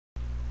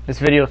This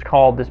video is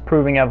called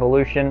Disproving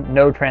Evolution,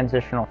 No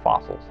Transitional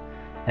Fossils.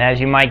 And as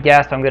you might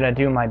guess, I'm going to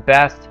do my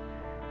best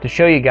to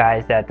show you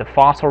guys that the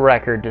fossil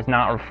record does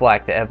not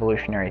reflect the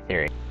evolutionary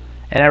theory.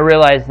 And I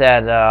realize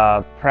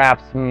that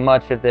perhaps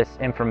much of this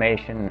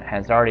information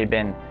has already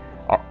been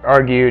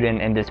argued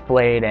and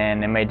displayed,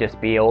 and it may just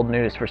be old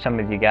news for some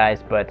of you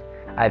guys, but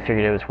I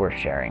figured it was worth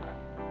sharing.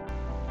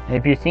 And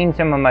if you've seen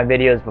some of my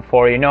videos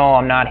before, you know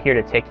I'm not here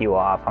to tick you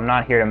off. I'm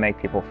not here to make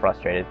people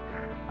frustrated.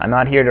 I'm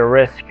not here to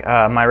risk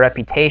my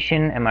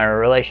reputation and my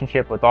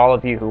relationship with all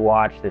of you who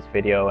watch this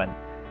video, and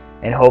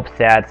in hopes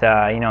that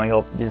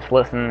you'll just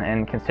listen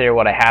and consider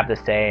what I have to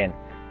say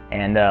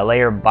and lay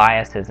your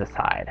biases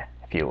aside,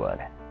 if you would.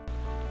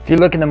 If you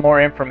look in the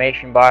more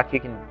information box, you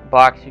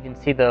can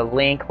see the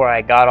link where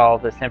I got all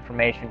this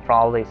information from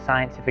all these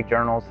scientific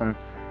journals. And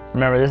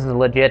remember, this is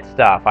legit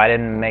stuff. I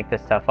didn't make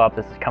this stuff up.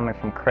 This is coming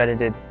from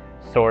credited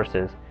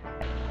sources.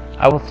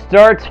 I will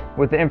start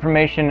with the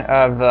information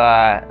of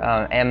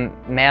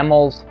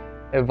mammals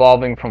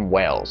evolving from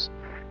whales.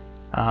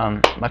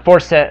 My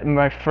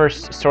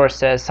first source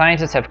says,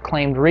 scientists have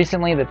claimed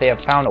recently that they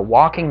have found a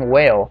walking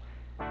whale,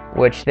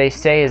 which they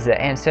say is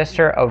the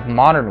ancestor of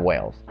modern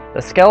whales.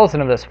 The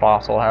skeleton of this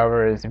fossil,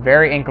 however, is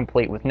very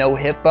incomplete, with no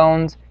hip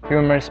bones,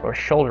 humerus, or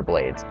shoulder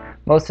blades.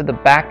 Most of the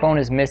backbone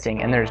is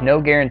missing, and there is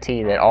no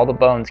guarantee that all the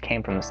bones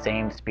came from the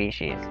same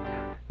species.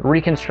 The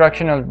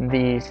reconstruction of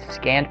these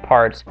scant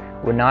parts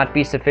would not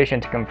be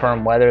sufficient to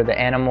confirm whether the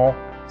animal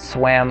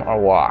swam or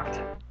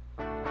walked.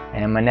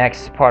 And my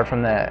next part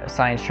from the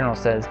Science Journal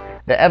says,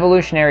 the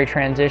evolutionary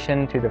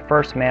transition to the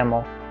first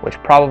mammal,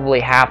 which probably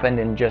happened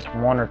in just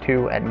one or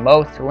two at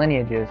most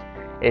lineages,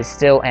 is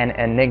still an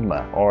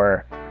enigma,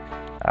 or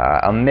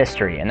a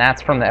mystery, and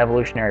that's from the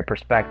evolutionary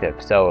perspective.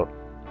 So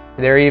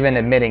they're even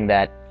admitting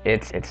that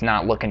it's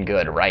not looking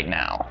good right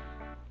now.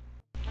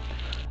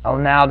 I'll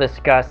now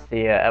discuss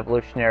the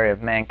evolutionary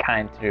of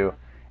mankind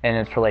in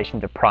its relation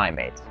to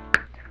primates.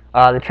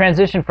 The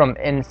transition from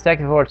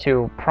insectivore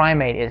to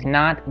primate is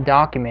not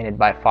documented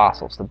by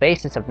fossils. The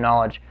basis of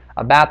knowledge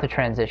about the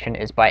transition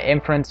is by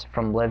inference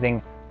from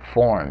living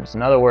forms.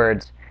 In other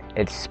words,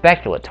 it's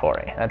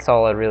speculatory. That's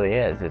all it really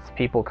is. It's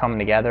people coming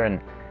together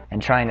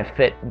and trying to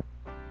fit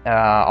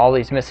all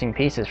these missing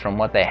pieces from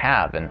what they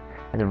have. And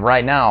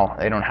right now,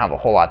 they don't have a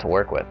whole lot to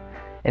work with.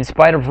 In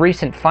spite of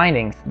recent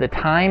findings, the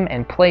time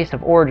and place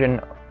of origin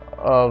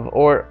of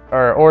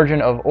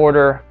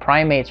order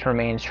primates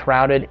remains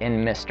shrouded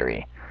in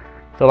mystery.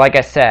 So like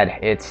I said,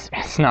 it's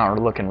not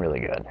looking really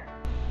good.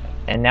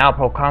 And now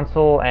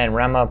Proconsul and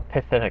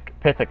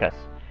Ramapithecus.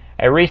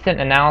 A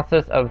recent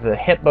analysis of the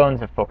hip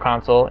bones of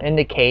Proconsul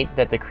indicate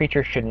that the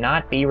creature should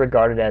not be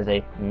regarded as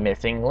a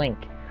missing link.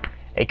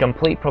 A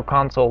complete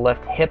proconsul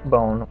left hip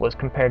bone was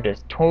compared to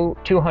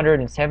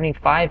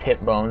 275 hip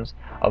bones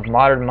of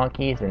modern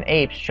monkeys and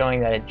apes, showing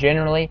that it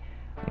generally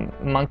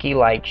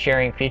monkey-like,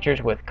 sharing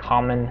features with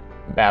common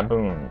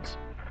baboons.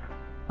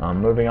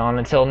 Moving on,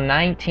 until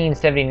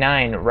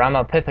 1979,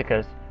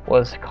 Ramapithecus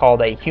was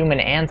called a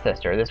human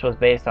ancestor. This was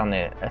based on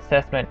the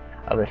assessment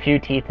of a few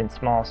teeth and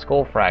small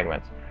skull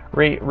fragments.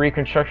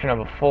 Reconstruction of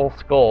a full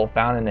skull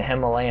found in the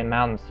Himalayan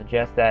mountains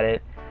suggests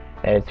that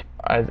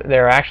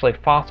there are actually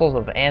fossils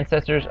of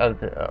ancestors of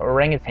the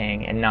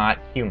orangutan and not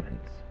humans.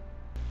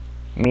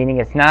 Meaning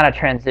it's not a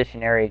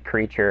transitionary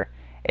creature,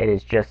 it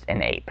is just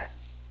an ape.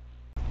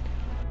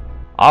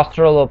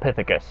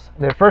 Australopithecus.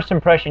 The first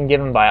impression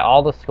given by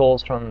all the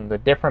skulls from the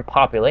different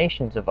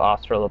populations of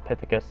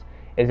Australopithecus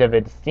is of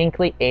a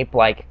distinctly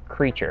ape-like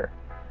creature.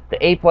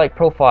 The ape-like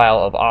profile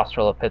of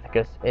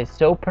Australopithecus is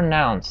so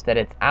pronounced that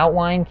its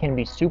outline can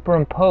be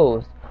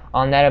superimposed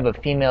on that of a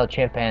female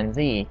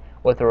chimpanzee,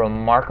 with a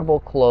remarkable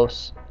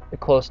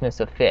closeness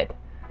of fit.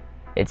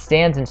 It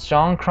stands in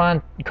strong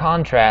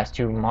contrast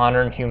to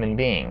modern human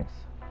beings.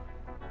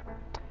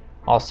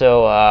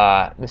 Also,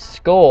 the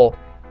skull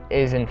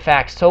is in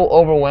fact so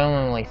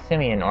overwhelmingly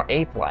simian or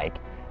ape-like,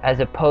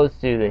 as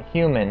opposed to the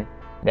human,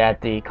 that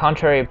the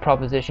contrary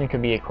proposition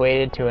could be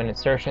equated to an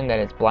assertion that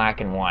it's black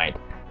and white.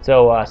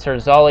 So Sir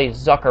Zolly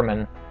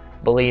Zuckerman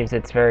believes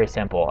it's very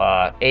simple.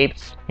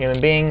 Apes,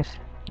 human beings,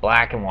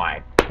 black and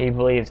white. He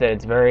believes that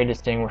it's very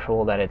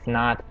distinguishable, that it's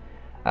not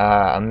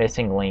a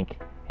missing link,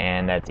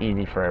 and that's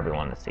easy for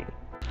everyone to see.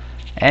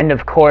 And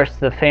of course,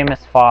 the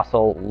famous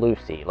fossil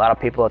Lucy. A lot of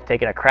people have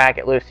taken a crack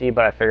at Lucy,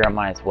 but I figure I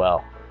might as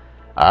well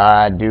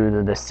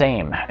do the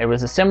same. It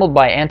was assembled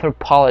by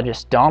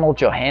anthropologist Donald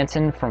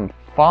Johansen from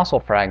fossil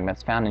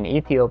fragments found in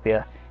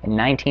Ethiopia in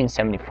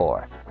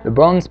 1974. The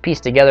bones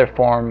pieced together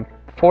form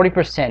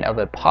 40% of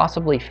a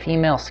possibly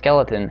female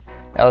skeleton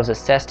that was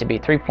assessed to be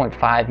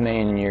 3.5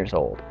 million years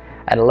old.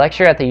 At a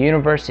lecture at the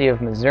University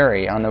of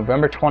Missouri on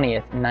November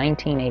 20th,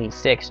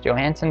 1986,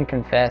 Johansen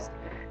confessed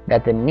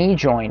that the knee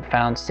joint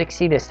found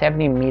 60 to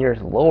 70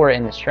 meters lower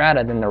in the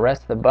strata than the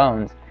rest of the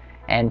bones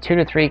and 2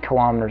 to 3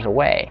 kilometers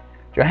away.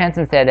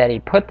 Johansen said that he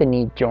put the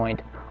knee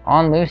joint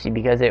on Lucy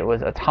because it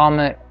was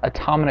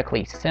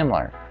anatomically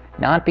similar,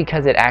 not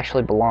because it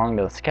actually belonged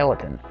to the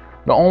skeleton.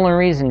 The only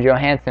reason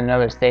Johansen and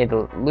others say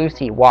that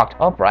Lucy walked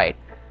upright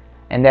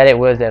and that it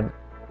was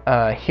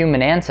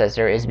human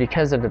ancestor is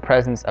because of the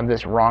presence of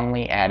this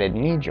wrongly added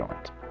knee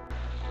joint.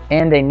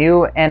 And a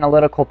new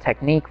analytical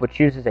technique which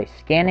uses a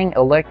scanning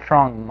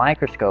electron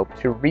microscope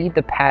to read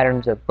the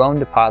patterns of bone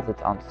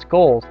deposits on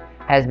skulls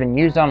has been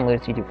used on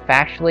Lucy to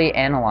factually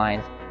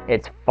analyze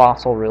its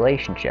fossil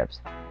relationships.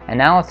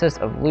 Analysis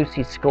of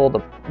Lucy's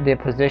skull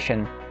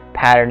deposition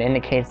pattern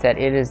indicates that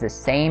it is the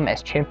same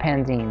as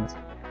chimpanzees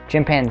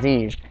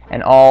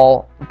and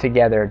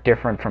altogether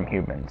different from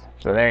humans.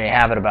 So there you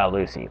have it about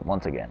Lucy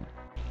once again.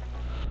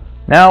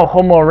 Now,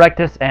 Homo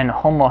erectus and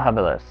Homo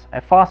habilis.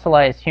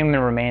 Fossilized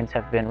human remains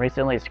have been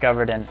recently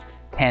discovered in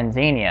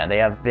Tanzania. They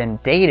have been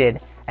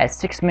dated at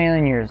 6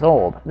 million years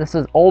old. This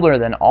is older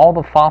than all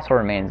the fossil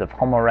remains of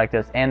Homo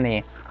erectus and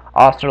the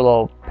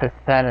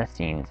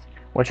Australopithecus,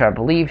 which are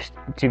believed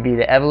to be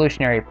the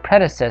evolutionary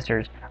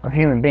predecessors of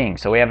human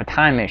beings. So we have a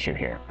time issue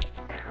here.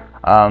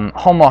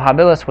 Homo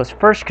habilis was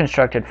first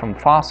constructed from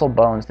fossil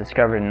bones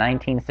discovered in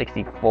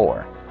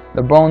 1964.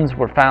 The bones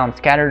were found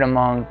scattered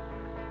among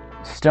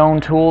stone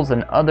tools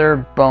and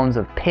other bones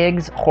of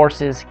pigs,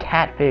 horses,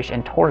 catfish,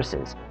 and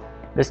tortoises.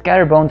 The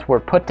scattered bones were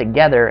put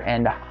together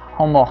and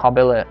Homo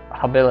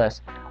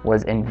habilis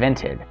was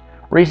invented.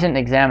 Recent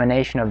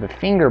examination of the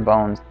finger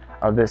bones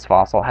of this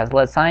fossil has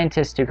led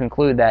scientists to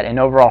conclude that in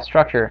overall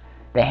structure,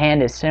 the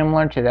hand is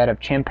similar to that of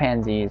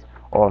chimpanzees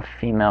or a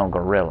female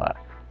gorilla.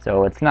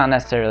 So it's not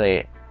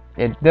necessarily,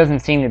 it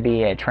doesn't seem to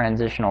be a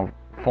transitional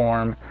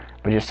form,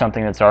 but just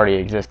something that's already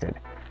existed.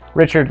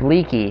 Richard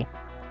Leakey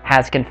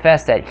has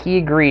confessed that he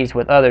agrees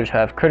with others who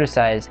have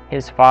criticized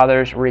his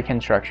father's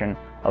reconstruction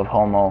of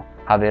Homo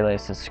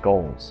habilis'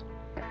 skulls.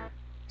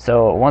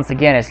 So once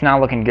again, it's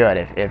not looking good.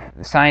 If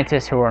the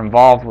scientists who are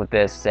involved with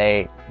this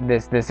say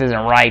this isn't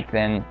right,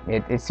 then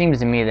it seems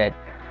to me that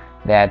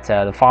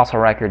the fossil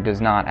record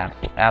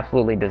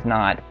absolutely does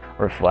not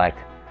reflect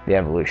the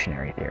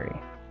evolutionary theory.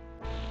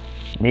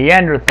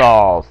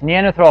 Neanderthals.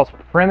 Neanderthals'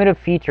 primitive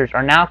features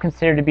are now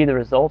considered to be the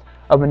result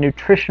of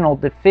nutritional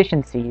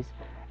deficiencies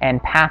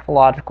and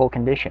pathological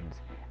conditions.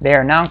 They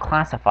are now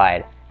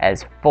classified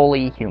as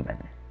fully human.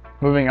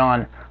 Moving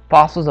on,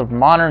 fossils of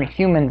modern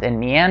humans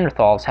and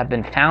Neanderthals have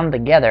been found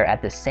together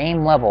at the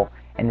same level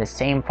in the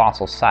same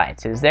fossil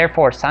sites. It is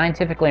therefore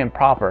scientifically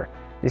improper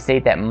to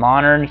state that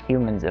modern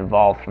humans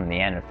evolved from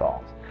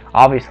Neanderthals,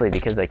 obviously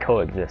because they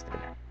coexisted.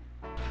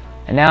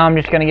 And now I'm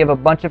just going to give a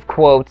bunch of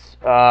quotes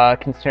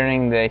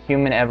concerning the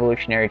human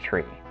evolutionary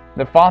tree.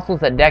 The fossils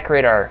that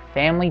decorate our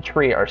family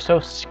tree are so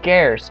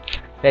scarce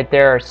that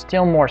there are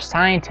still more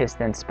scientists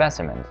than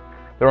specimens.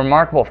 The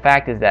remarkable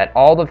fact is that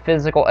all the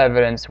physical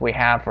evidence we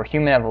have for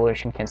human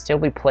evolution can still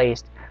be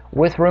placed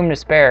with room to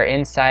spare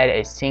inside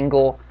a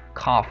single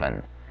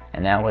coffin.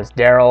 And that was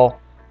Dr.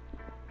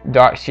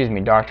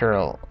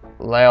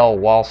 Lyle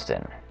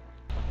Walston.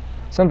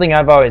 Something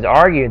I've always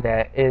argued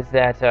is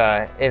that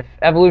if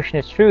evolution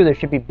is true, there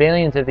should be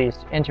billions of these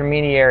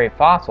intermediary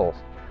fossils,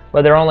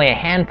 but there are only a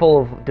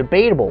handful of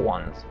debatable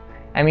ones.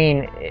 I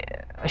mean,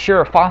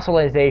 sure,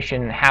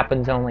 fossilization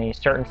happens only in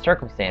certain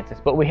circumstances,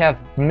 but we have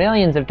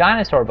millions of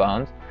dinosaur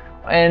bones,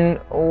 and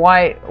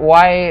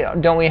why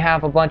don't we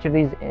have a bunch of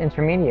these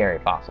intermediary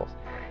fossils?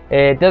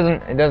 It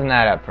doesn't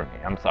add up for me.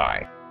 I'm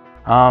sorry.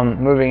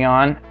 Moving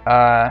on.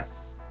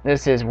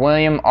 This is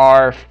William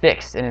R.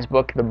 Fix in his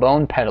book The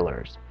Bone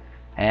Peddlers,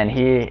 and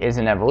he is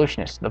an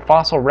evolutionist. The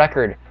fossil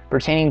record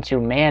pertaining to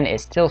man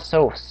is still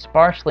so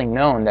sparsely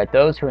known that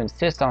those who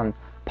insist on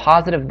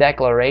positive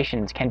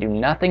declarations can do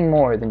nothing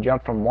more than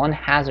jump from one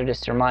hazardous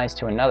surmise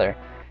to another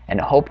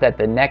and hope that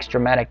the next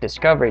dramatic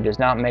discovery does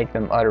not make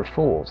them utter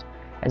fools.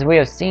 As we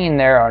have seen,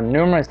 there are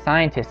numerous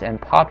scientists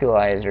and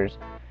popularizers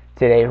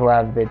today who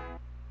have the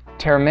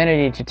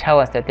temerity to tell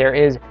us that there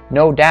is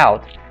no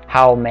doubt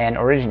how man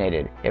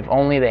originated, if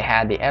only they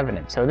had the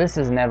evidence. So this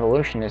is an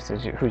evolutionist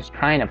who's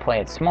trying to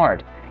play it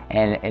smart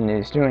and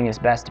is doing his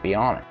best to be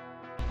on it.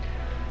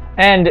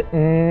 And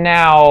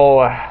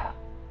now,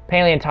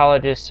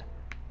 paleontologist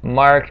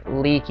Mark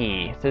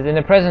Leakey says, in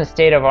the present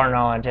state of our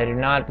knowledge, I do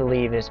not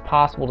believe it is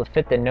possible to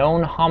fit the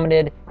known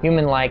hominid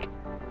human-like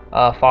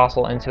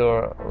fossil into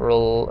a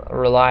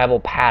reliable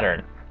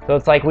pattern. So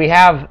it's like we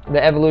have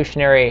the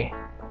evolutionary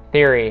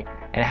theory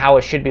and how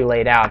it should be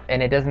laid out,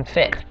 and it doesn't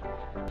fit.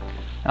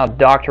 Now,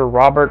 Dr.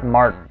 Robert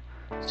Martin.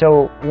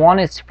 So one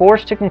is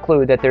forced to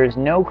conclude that there is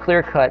no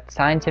clear-cut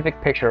scientific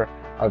picture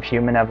of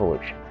human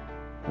evolution.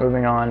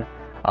 Moving on,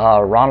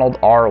 Ronald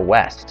R.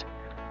 West.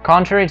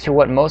 Contrary to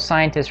what most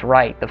scientists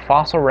write, the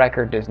fossil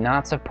record does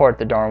not support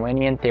the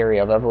Darwinian theory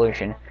of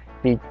evolution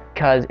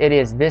because it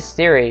is this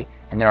theory,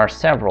 and there are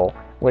several,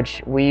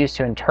 which we use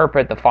to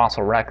interpret the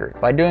fossil record.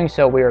 By doing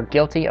so, we are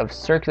guilty of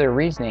circular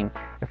reasoning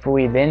if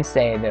we then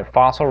say the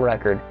fossil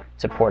record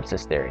supports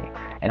this theory.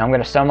 And I'm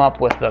going to sum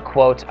up with the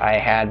quote I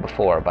had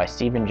before by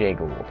Stephen Jay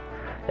Gould.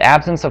 The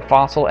absence of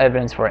fossil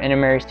evidence for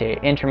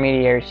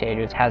intermediary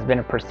stages has been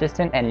a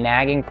persistent and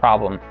nagging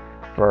problem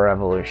for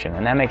evolution.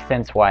 And that makes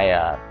sense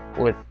why,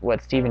 with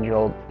what Stephen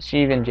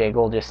Jay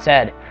Gould just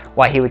said,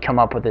 why he would come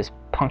up with this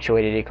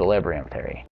punctuated equilibrium theory.